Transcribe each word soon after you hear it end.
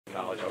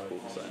college. How cool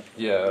was that?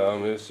 Yeah,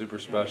 it was super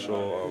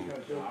special.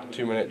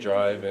 2-minute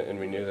drive, and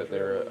we knew that they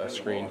were a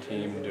screen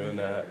team doing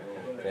that,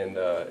 and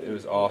it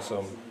was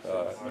awesome.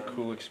 A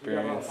cool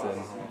experience,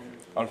 and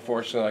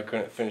unfortunately, I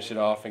couldn't finish it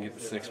off and get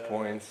the 6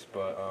 points.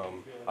 But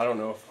I don't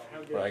know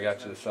if when I got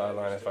to the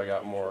sideline, if I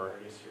got more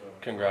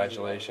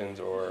congratulations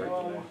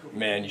or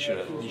man, you should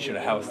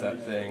have housed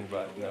that thing.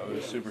 But no, it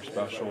was super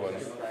special,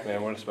 and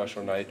man, what a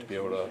special night to be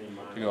able to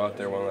go out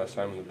there one last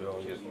time in the Bill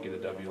and get a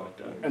W like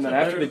that. And then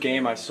after the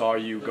game, I saw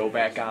you go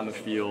back on the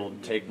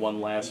field, take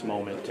one last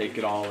moment, take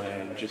it all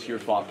in. Just your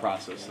thought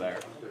process there.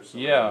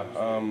 Yeah,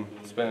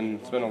 it's been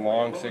a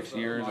long 6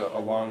 years, a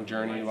long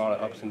journey, a lot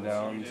of ups and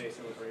downs,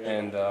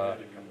 and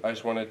I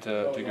just wanted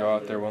to go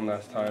out there one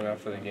last time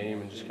after the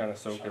game and just kind of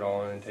soak it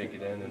all in and take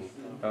it in, and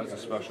that was a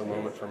special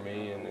moment for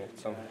me, and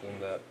it's something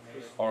that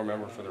I'll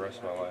remember for the rest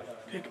of my life.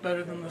 Pick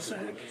better than the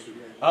sack.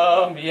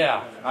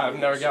 Yeah, I've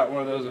never got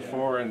one of those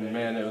before, and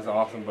man, it was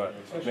awesome. But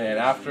man,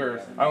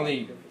 after I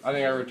think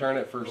I returned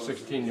it for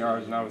 16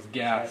 yards, and I was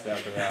gassed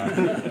after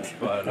that.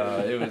 But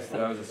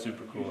that was a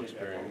super cool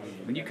experience.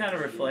 When you kind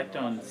of reflect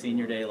on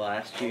Senior Day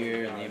last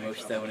year and the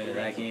emotions that went into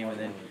that game, and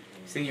then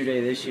Senior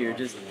Day this year,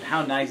 just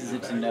how nice is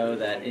it to know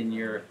that in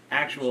your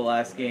actual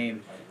last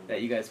game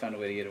that you guys found a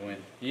way to get a win?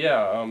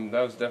 Yeah,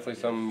 that was definitely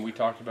something we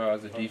talked about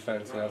as a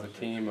defense and as a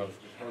team.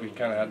 We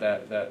kind of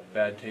had that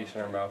bad taste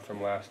in our mouth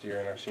from last year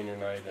in our senior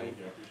night, and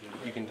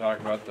you can talk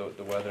about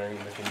the weathering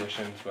and the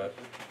conditions, but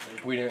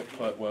we didn't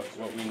put what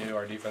we knew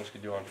our defense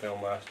could do on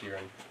film last year,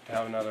 and to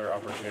have another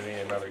opportunity,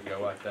 another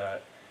go at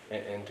that,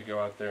 and to go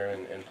out there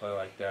and play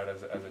like that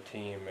as a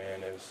team,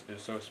 man, is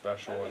so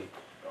special, and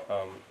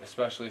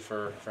especially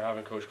for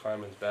having Coach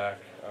Kleiman's back.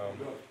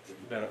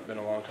 It's been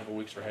a long couple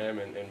weeks for him,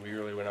 and we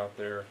really went out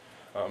there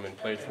and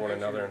played for one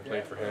another and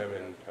played for him,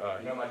 and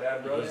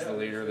he's the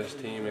leader of this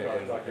team,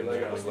 and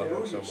we love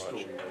him so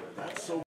much.